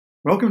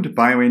Welcome to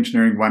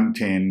Bioengineering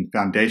 110,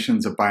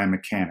 Foundations of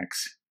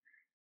Biomechanics.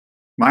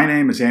 My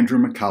name is Andrew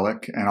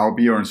McCulloch, and I'll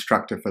be your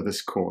instructor for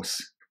this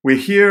course. We're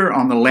here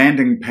on the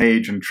landing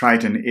page in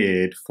Triton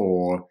Ed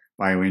for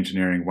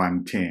Bioengineering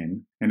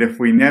 110, and if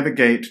we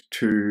navigate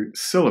to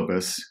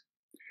Syllabus,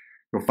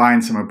 you'll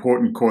find some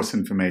important course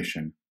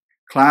information.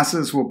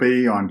 Classes will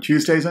be on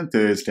Tuesdays and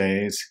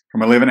Thursdays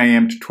from 11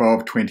 a.m. to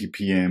 12:20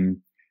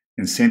 p.m.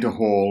 in Center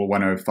Hall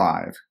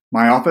 105.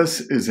 My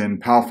office is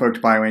in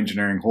Palfolk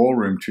Bioengineering Hall,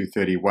 room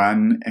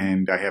 231,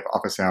 and I have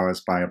office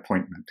hours by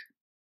appointment.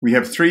 We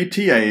have 3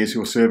 TAs who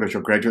will serve as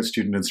your graduate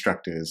student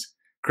instructors,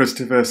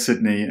 Christopher,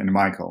 Sydney, and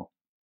Michael.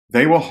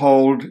 They will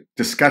hold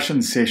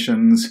discussion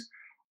sessions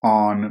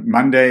on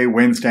Monday,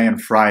 Wednesday, and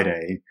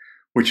Friday,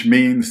 which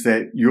means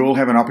that you'll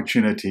have an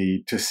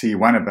opportunity to see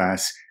one of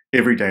us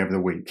every day of the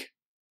week.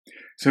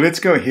 So let's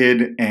go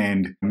ahead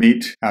and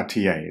meet our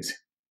TAs.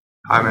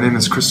 Hi, my name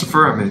is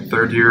Christopher. I'm a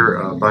third-year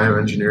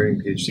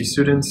bioengineering PhD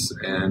student,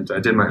 and I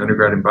did my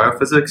undergrad in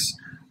biophysics,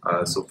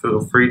 so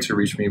feel free to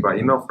reach me by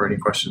email for any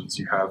questions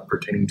you have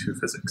pertaining to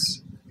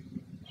physics.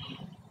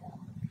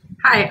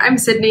 Hi, I'm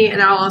Sydney,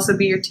 and I'll also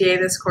be your TA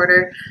this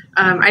quarter.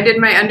 I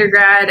did my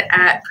undergrad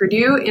at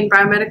Purdue in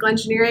biomedical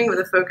engineering with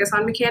a focus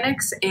on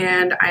mechanics,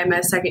 and I'm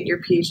a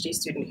second-year PhD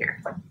student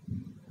here.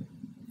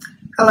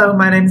 Hello,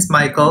 my name is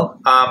Michael.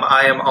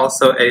 I am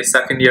also a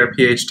second-year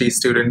PhD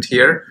student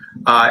here,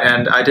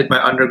 and I did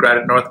my undergrad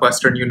at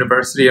Northwestern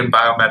University in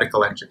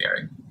biomedical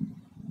engineering.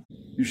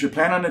 You should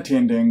plan on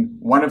attending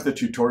one of the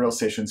tutorial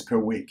sessions per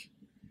week.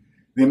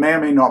 There may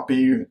or may not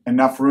be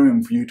enough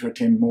room for you to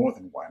attend more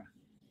than one.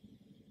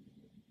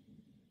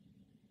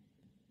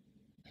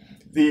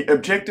 The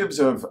objectives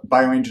of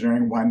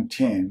Bioengineering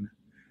 110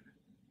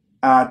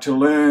 are to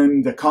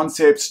learn the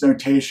concepts,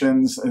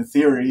 notations, and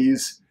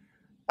theories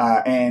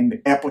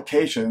and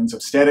applications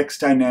of statics,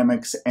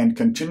 dynamics, and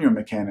continuum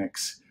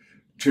mechanics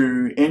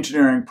to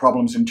engineering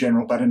problems in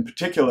general, but in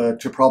particular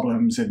to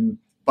problems in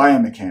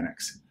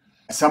biomechanics.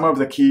 Some of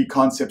the key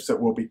concepts that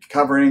we'll be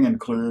covering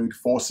include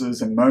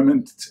forces and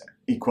moments,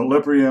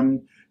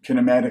 equilibrium,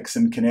 kinematics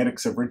and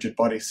kinetics of rigid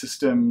body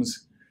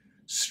systems,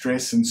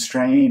 stress and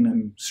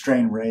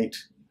strain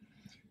rate,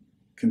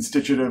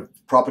 constitutive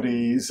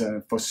properties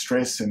for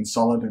stress in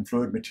solid and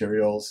fluid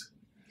materials,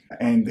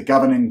 and the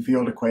governing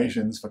field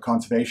equations for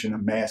conservation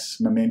of mass,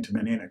 momentum,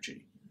 and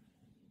energy.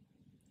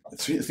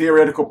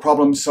 Theoretical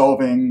problem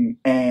solving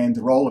and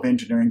the role of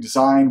engineering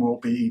design will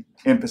be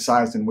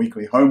emphasized in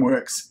weekly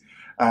homeworks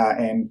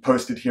and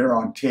posted here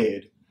on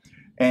TED.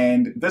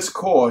 And this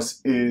course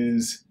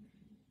is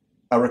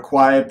a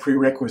required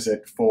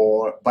prerequisite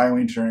for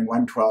Bioengineering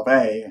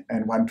 112A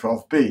and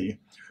 112B,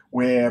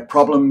 where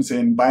problems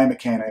in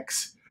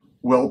biomechanics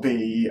will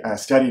be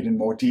studied in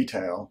more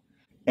detail,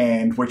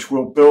 and which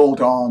will build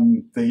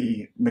on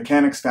the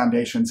mechanics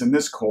foundations in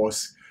this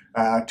course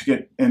to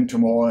get into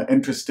more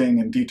interesting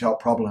and detailed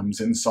problems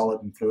in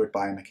solid and fluid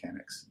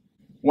biomechanics.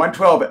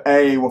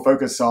 112A will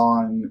focus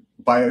on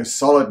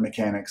biosolid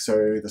mechanics,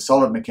 so the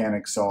solid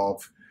mechanics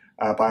of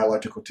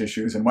biological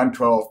tissues, and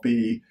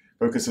 112B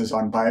focuses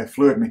on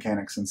biofluid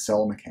mechanics and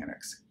cell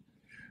mechanics.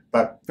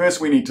 But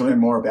first we need to learn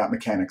more about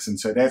mechanics, and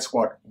so that's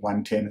what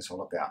 110 is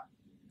all about.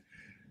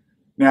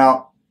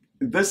 Now,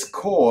 this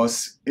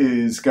course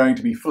is going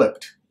to be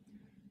flipped.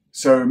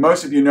 So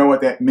most of you know what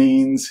that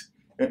means.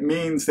 It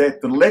means that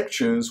the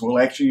lectures will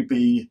actually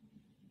be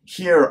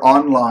here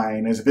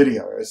online as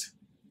videos,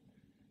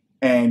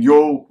 and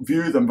you'll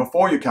view them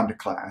before you come to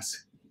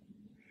class.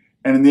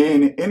 And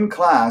then in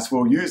class,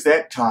 we'll use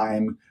that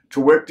time to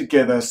work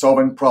together,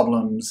 solving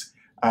problems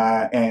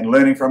and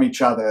learning from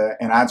each other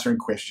and answering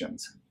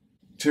questions.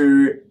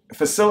 To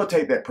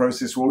facilitate that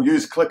process, we'll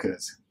use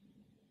clickers.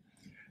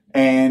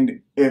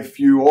 And if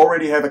you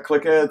already have a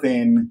clicker,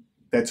 then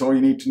that's all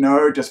you need to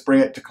know. Just bring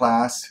it to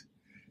class.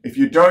 If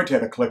you don't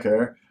have a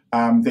clicker,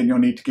 then you'll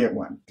need to get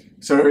one.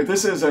 So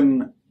this is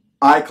an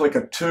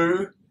iClicker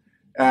 2.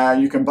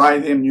 You can buy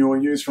them,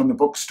 you'll use from the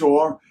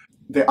bookstore.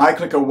 The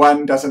iClicker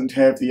 1 doesn't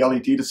have the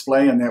LED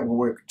display, and that will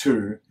work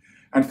too.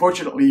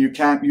 Unfortunately, you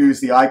can't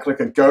use the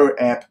iClicker Go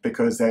app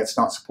because that's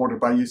not supported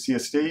by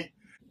UCSD,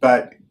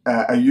 but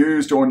a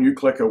used or new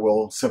clicker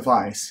will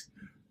suffice.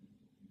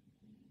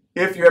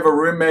 If you have a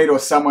roommate or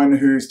someone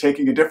who's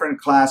taking a different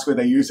class where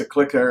they use a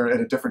clicker at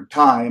a different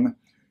time,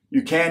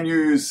 you can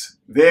use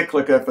their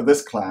clicker for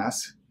this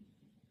class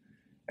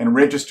and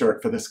register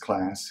it for this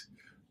class.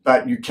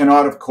 But you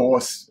cannot, of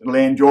course,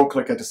 lend your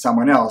clicker to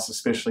someone else,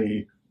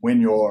 especially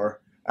when you're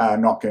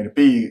not going to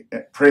be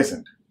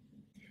present.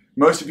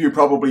 Most of you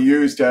probably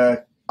used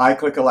an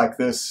iClicker like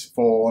this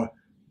for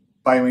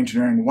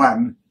Bioengineering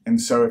 1, and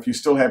so if you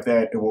still have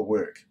that, it will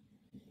work.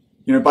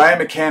 You know,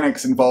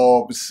 biomechanics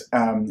involves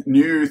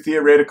new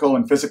theoretical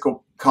and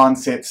physical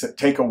concepts that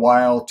take a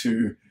while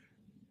to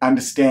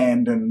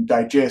understand and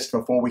digest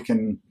before we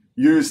can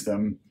use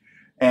them.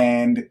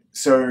 And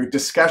so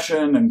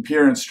discussion and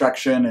peer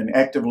instruction and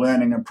active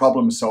learning and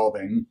problem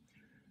solving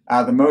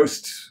are the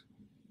most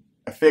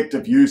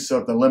effective use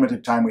of the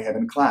limited time we have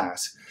in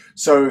class.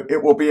 So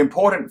it will be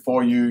important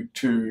for you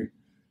to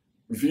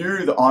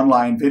view the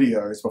online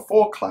videos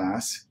before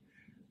class,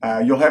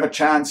 you'll have a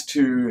chance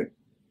to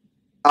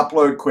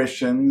upload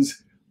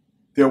questions.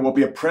 There will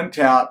be a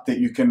printout that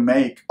you can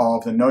make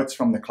of the notes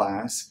from the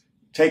class,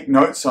 take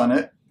notes on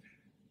it,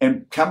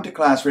 and come to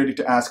class ready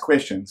to ask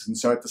questions. And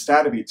so at the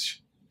start of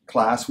each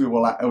class, we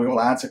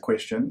will answer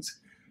questions,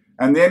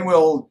 and then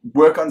we'll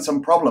work on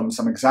some problems,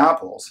 some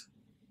examples.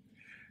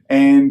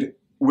 And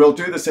we'll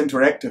do this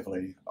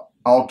interactively.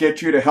 I'll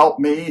get you to help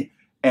me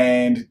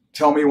and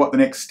tell me what the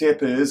next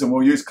step is, and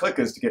we'll use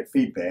clickers to get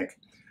feedback.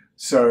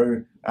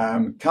 So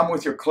come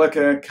with your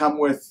clicker, come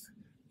with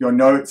your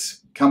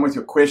notes, come with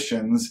your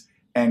questions,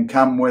 and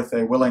come with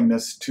a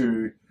willingness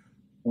to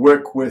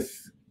work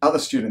with other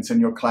students in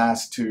your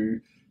class to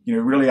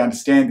really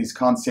understand these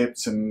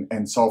concepts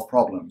and solve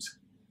problems.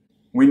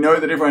 We know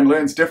that everyone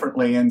learns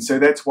differently, and so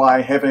that's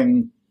why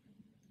having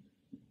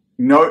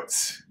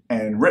notes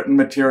and written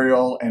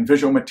material and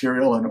visual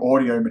material and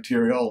audio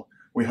material,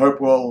 we hope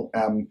will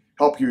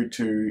help you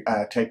to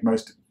take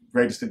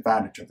greatest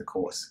advantage of the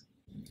course.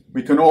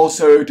 We can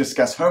also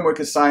discuss homework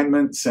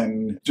assignments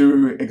and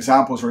do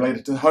examples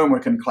related to the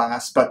homework in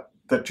class, but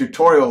the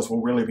tutorials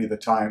will really be the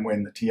time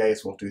when the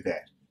TAs will do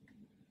that.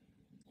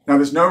 Now,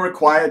 there's no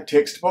required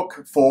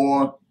textbook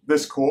for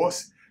this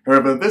course.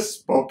 However, this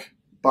book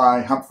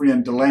by Humphrey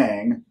and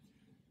DeLange,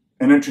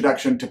 An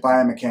Introduction to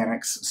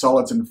Biomechanics,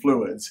 Solids and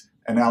Fluids,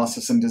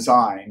 Analysis and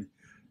Design,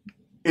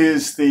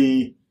 is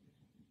the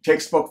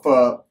textbook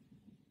for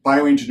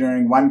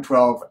Bioengineering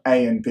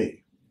 112A and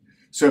B.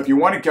 So if you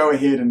want to go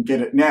ahead and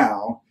get it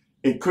now,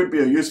 it could be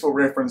a useful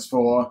reference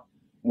for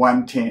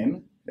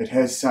 110. It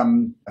has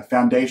some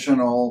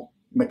foundational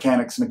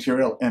mechanics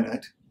material in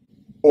it.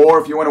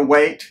 Or if you want to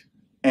wait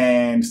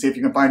and see if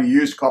you can find a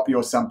used copy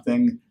or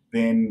something,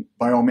 then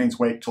by all means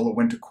wait till the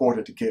winter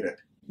quarter to get it.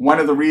 One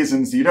of the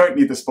reasons you don't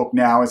need this book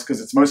now is because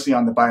it's mostly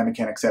on the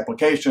biomechanics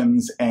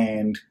applications,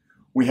 and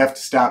we have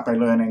to start by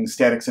learning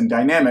statics and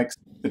dynamics.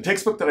 The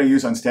textbook that I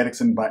use on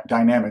statics and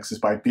dynamics is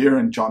by Beer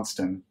and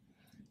Johnston.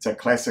 It's a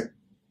classic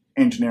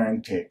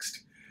engineering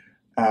text.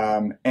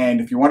 And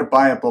if you want to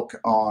buy a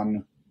book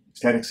on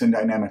statics and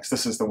dynamics,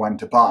 this is the one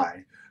to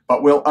buy.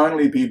 But we'll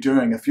only be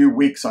doing a few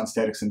weeks on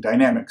statics and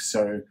dynamics,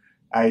 so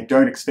I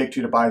don't expect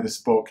you to buy this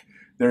book.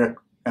 There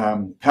are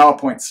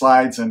PowerPoint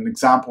slides and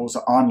examples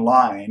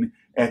online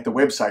at the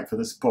website for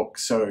this book,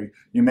 so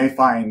you may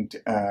find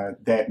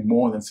that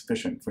more than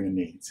sufficient for your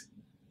needs.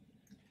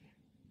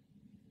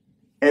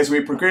 As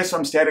we progress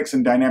from statics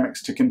and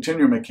dynamics to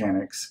continuum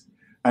mechanics,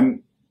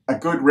 a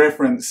good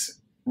reference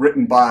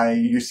written by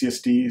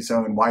UCSD's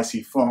own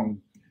Y.C.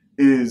 Fung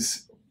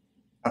is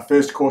a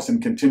first course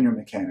in continuum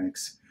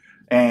mechanics,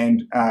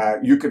 and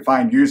you could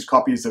find used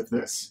copies of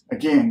this.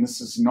 Again, this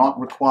is not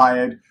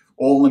required.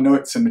 All the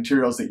notes and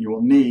materials that you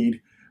will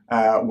need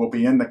will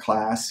be in the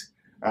class.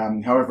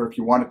 However, if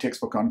you want a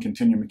textbook on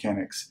continuum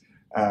mechanics,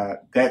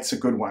 that's a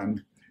good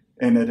one,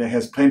 and it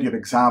has plenty of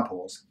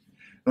examples.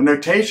 The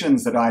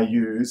notations that I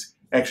use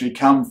actually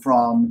come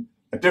from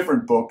a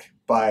different book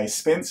by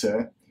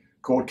Spencer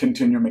called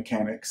Continuum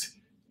Mechanics.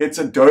 It's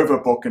a Dover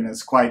book and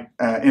is quite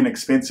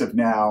inexpensive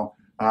now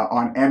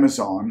on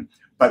Amazon,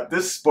 but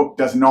this book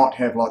does not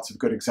have lots of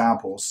good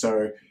examples,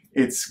 so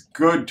it's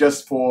good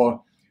just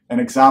for an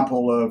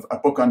example of a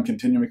book on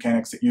continuum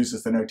mechanics that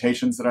uses the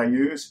notations that I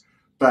use,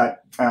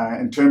 but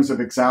in terms of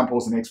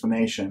examples and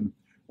explanation,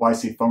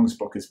 Y.C. Fung's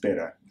book is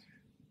better.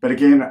 But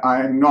again,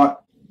 I'm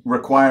not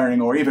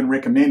requiring or even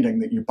recommending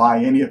that you buy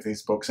any of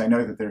these books. I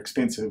know that they're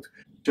expensive.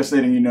 Just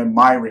letting you know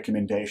my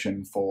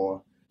recommendation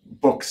for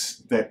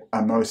books that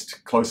are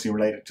most closely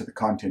related to the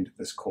content of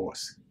this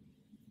course.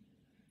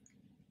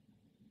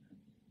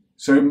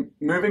 So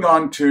moving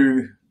on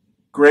to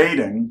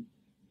grading,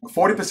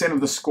 40% of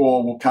the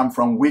score will come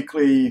from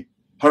weekly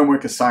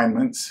homework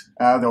assignments.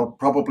 There'll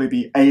probably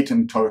be 8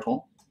 in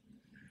total.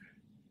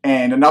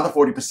 And another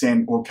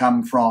 40% will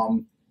come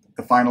from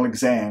the final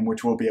exam,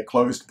 which will be a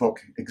closed book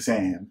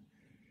exam.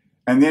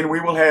 And then we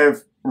will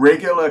have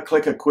regular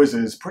clicker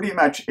quizzes pretty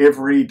much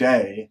every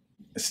day,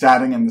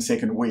 starting in the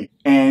second week.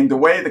 And the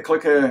way the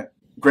clicker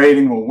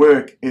grading will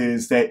work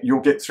is that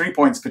you'll get 3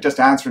 points for just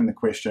answering the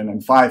question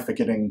and 5 for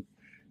getting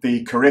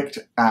the correct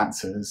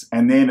answers.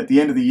 And then at the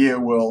end of the year,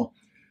 we'll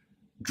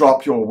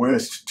drop your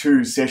worst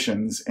 2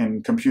 sessions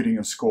in computing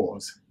your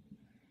scores.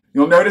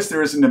 You'll notice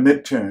there isn't a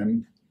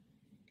midterm.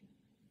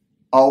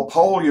 I'll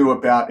poll you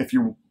about if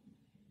you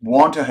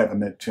want to have a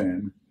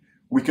midterm.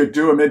 We could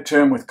do a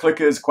midterm with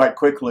clickers quite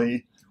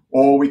quickly,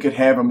 or we could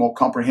have a more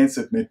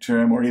comprehensive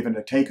midterm or even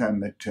a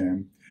take-home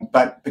midterm.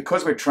 But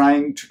because we're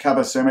trying to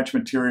cover so much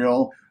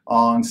material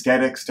on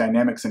statics,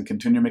 dynamics, and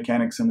continuum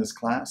mechanics in this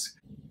class,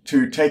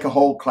 to take a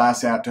whole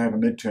class out to have a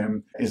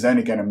midterm is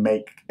only going to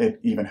make it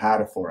even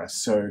harder for us.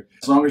 So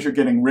as long as you're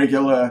getting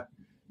regular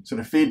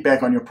sort of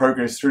feedback on your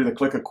progress through the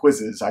clicker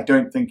quizzes, I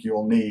don't think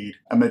you'll need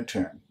a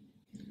midterm.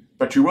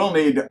 But you will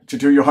need to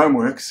do your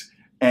homeworks,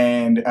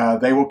 and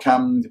they will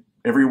come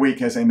every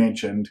week, as I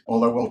mentioned,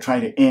 although we'll try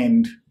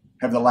to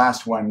have the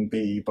last one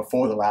be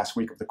before the last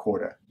week of the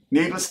quarter.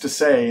 Needless to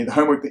say, the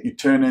homework that you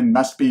turn in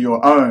must be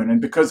your own,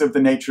 and because of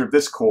the nature of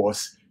this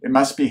course, it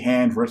must be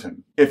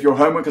handwritten. If your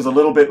homework is a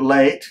little bit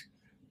late,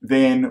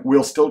 then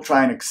we'll still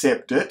try and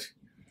accept it.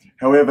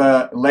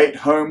 However, late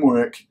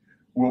homework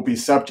will be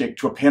subject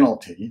to a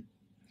penalty,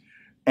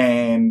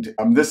 and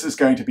this is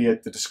going to be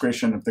at the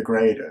discretion of the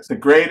graders. The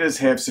graders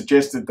have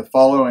suggested the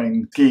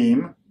following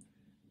scheme,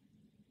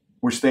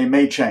 which they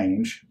may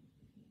change,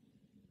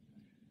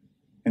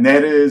 and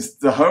that is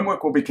the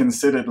homework will be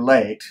considered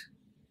late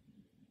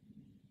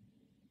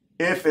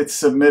if it's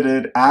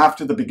submitted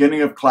after the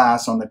beginning of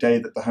class on the day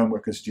that the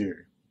homework is due.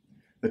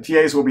 The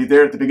TAs will be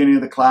there at the beginning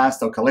of the class,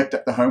 they'll collect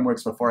up the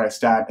homeworks before I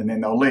start, and then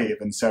they'll leave.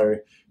 And so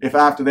if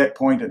after that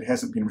point it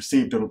hasn't been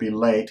received, it'll be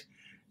late,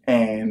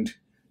 and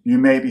you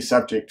may be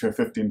subject to a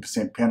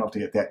 15%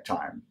 penalty at that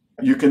time.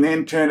 You can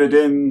then turn it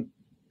in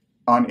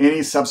on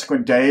any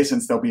subsequent day,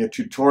 since there'll be a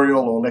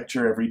tutorial or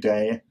lecture every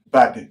day,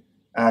 but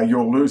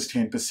you'll lose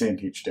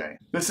 10% each day.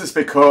 This is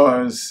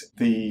because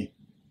the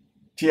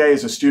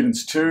TAs are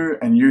students too,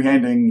 and you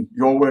handing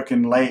your work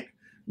in late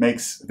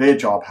makes their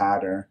job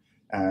harder,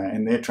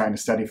 and they're trying to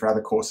study for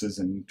other courses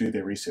and do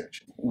their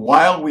research.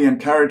 While we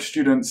encourage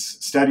students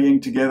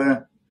studying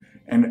together,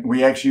 and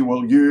we actually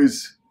will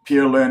use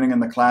peer learning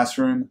in the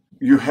classroom,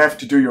 you have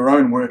to do your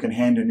own work and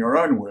hand in your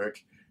own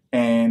work,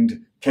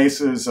 and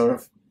cases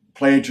of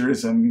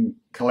plagiarism,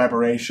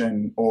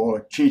 collaboration,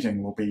 or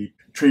cheating will be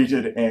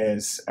treated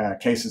as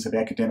cases of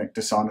academic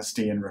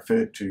dishonesty and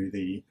referred to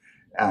the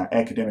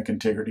academic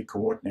integrity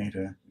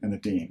coordinator and the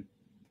dean.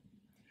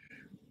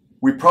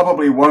 We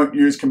probably won't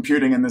use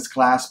computing in this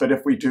class, but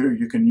if we do,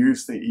 you can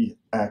use the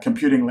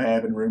computing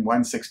lab in room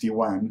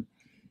 161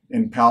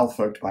 in Powell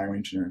Vogt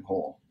Bioengineering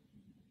Hall.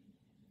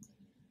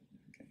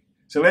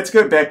 So let's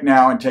go back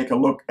now and take a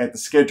look at the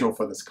schedule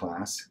for this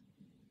class,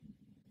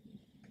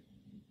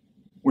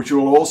 which you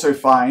will also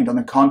find on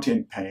the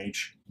content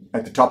page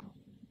at the top.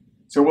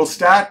 So we'll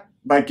start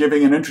by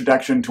giving an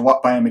introduction to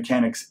what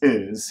biomechanics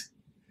is,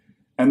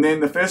 and then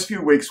the first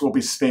few weeks will be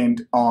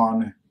spent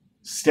on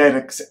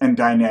statics and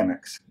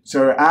dynamics.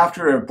 So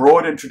after a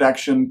broad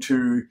introduction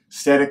to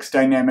statics,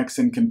 dynamics,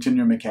 and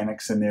continuum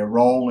mechanics and their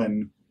role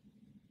in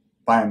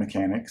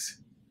biomechanics,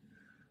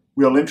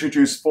 we'll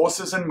introduce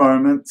forces and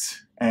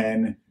moments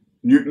and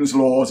Newton's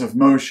laws of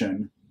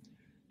motion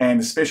and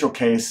a special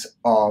case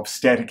of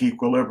static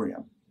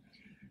equilibrium.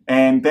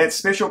 And that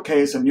special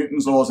case of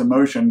Newton's laws of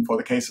motion for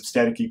the case of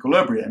static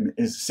equilibrium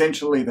is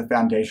essentially the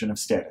foundation of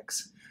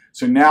statics.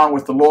 So now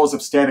with the laws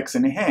of statics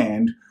in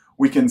hand,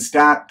 we can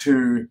start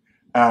to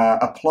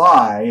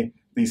apply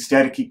the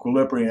static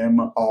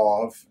equilibrium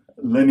of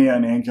linear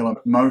and angular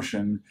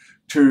motion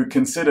to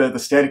consider the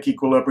static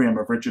equilibrium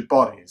of rigid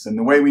bodies. And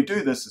the way we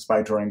do this is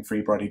by drawing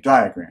free body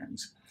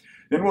diagrams.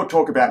 Then we'll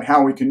talk about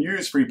how we can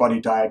use free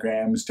body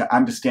diagrams to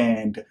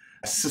understand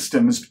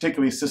systems,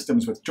 particularly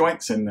systems with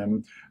joints in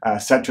them,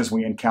 such as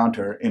we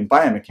encounter in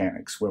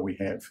biomechanics, where we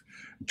have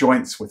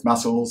joints with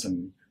muscles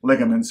and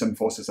ligaments and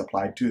forces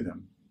applied to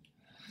them.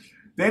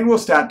 Then we'll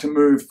start to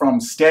move from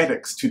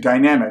statics to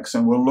dynamics,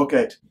 and we'll look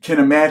at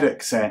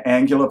kinematics,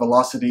 angular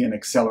velocity and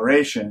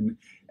acceleration,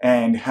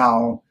 and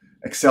how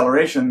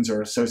accelerations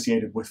are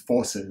associated with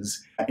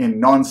forces in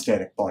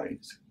non-static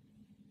bodies.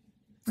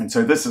 And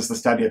so this is the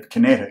study of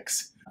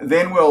kinetics.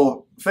 Then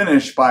we'll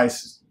finish by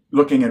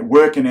looking at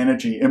work and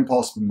energy,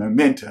 impulse and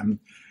momentum,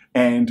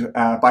 and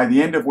by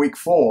the end of week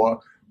 4,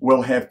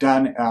 we'll have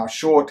done our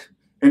short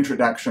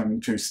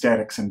introduction to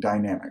statics and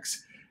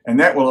dynamics. And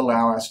that will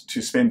allow us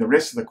to spend the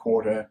rest of the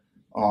quarter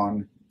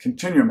on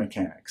continuum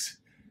mechanics.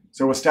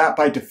 So we'll start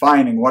by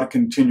defining what a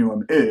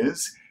continuum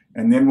is,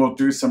 and then we'll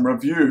do some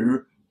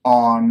review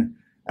on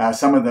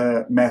some of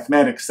the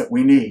mathematics that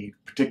we need,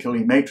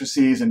 particularly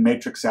matrices and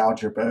matrix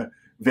algebra,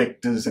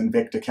 vectors and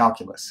vector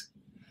calculus.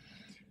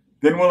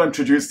 Then we'll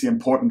introduce the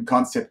important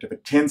concept of a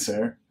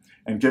tensor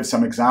and give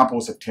some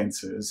examples of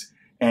tensors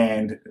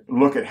and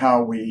look at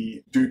how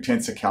we do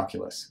tensor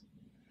calculus.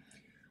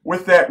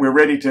 With that, we're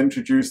ready to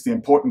introduce the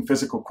important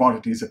physical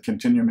quantities of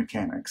continuum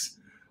mechanics,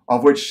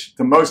 of which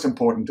the most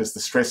important is the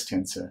stress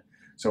tensor.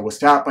 So we'll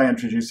start by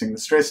introducing the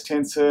stress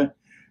tensor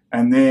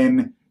and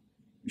then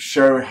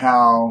show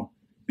how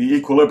the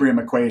equilibrium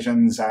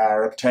equations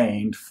are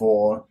obtained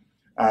for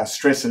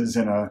stresses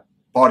in a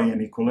body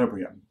in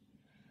equilibrium.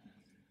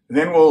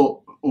 Then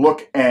we'll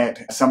look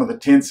at some of the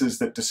tensors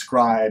that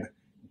describe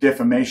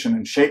deformation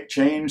and shape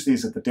change.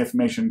 These are the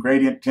deformation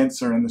gradient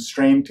tensor and the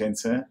strain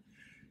tensor.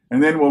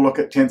 And then we'll look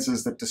at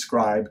tensors that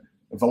describe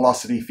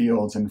velocity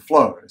fields and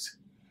flows.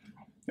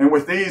 And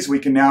with these, we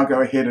can now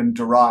go ahead and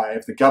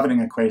derive the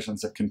governing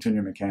equations of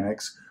continuum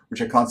mechanics,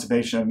 which are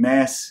conservation of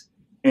mass,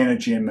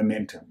 energy, and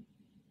momentum.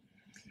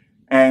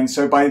 And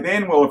so by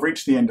then, we'll have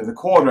reached the end of the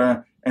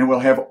quarter, and we'll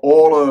have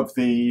all of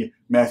the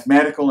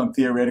mathematical and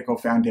theoretical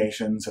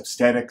foundations of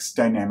statics,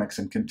 dynamics,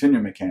 and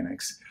continuum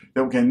mechanics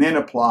that we can then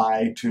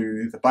apply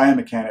to the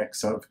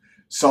biomechanics of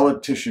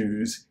solid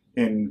tissues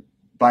in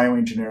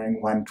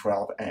Bioengineering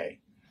 112A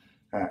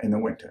in the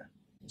winter.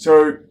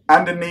 So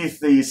underneath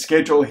the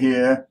schedule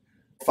here,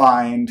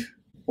 find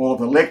all of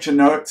the lecture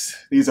notes.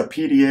 These are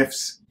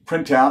PDFs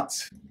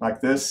printouts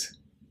like this.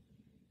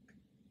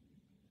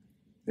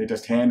 They're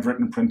just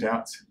handwritten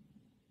printouts.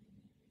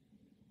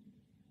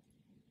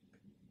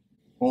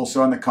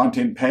 Also on the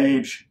content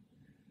page.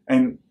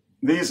 And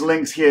these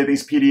links here,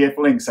 these PDF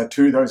links, are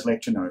to those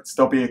lecture notes.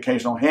 There'll be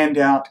occasional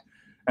handout,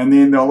 and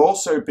then there'll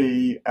also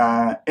be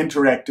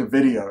interactive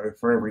video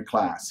for every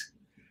class.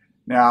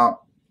 Now,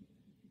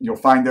 you'll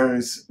find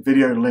those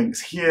video links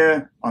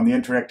here on the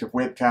interactive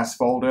webcast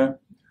folder,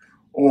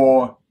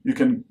 or you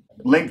can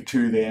link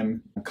to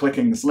them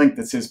clicking this link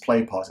that says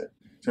PlayPosit.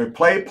 So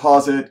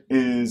PlayPosit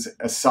is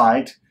a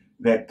site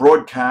that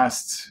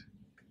broadcasts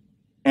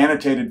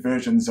annotated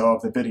versions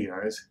of the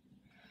videos,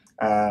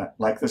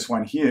 like this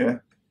one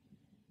here.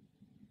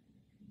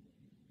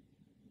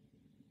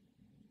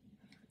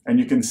 And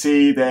you can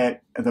see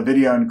that the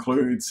video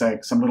includes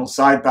some little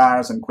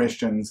sidebars and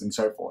questions and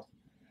so forth.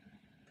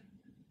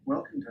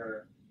 Welcome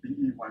to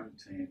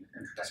BE110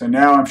 Introduction. So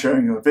now I'm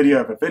showing you a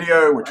video of a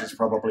video, which is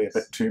probably a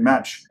bit too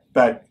much,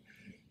 but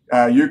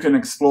you can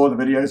explore the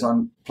videos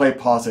on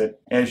PlayPosit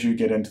as you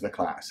get into the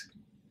class.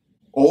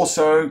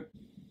 Also,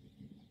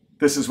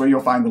 this is where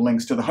you'll find the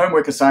links to the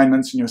homework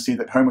assignments, and you'll see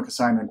that homework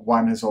assignment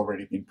 1 has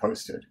already been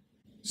posted.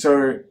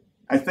 So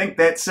I think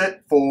that's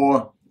it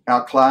for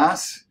our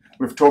class.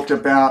 We've talked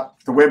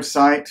about the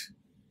website,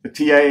 the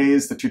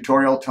TAs, the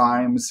tutorial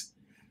times,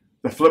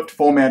 the flipped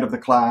format of the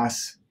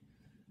class,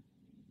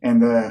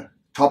 and the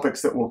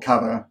topics that we'll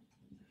cover,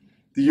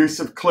 the use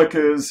of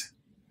clickers,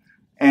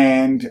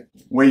 and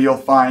where you'll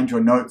find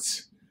your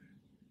notes,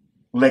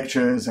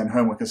 lectures, and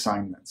homework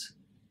assignments.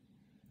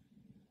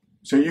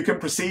 So you can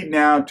proceed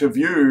now to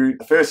view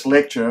the first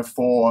lecture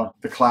for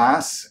the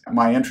class,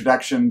 my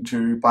introduction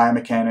to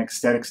biomechanics,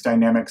 statics,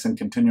 dynamics, and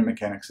continuum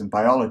mechanics in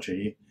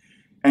biology,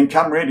 and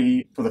come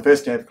ready for the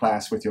first day of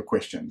class with your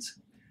questions.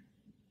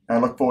 I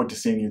look forward to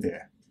seeing you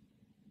there.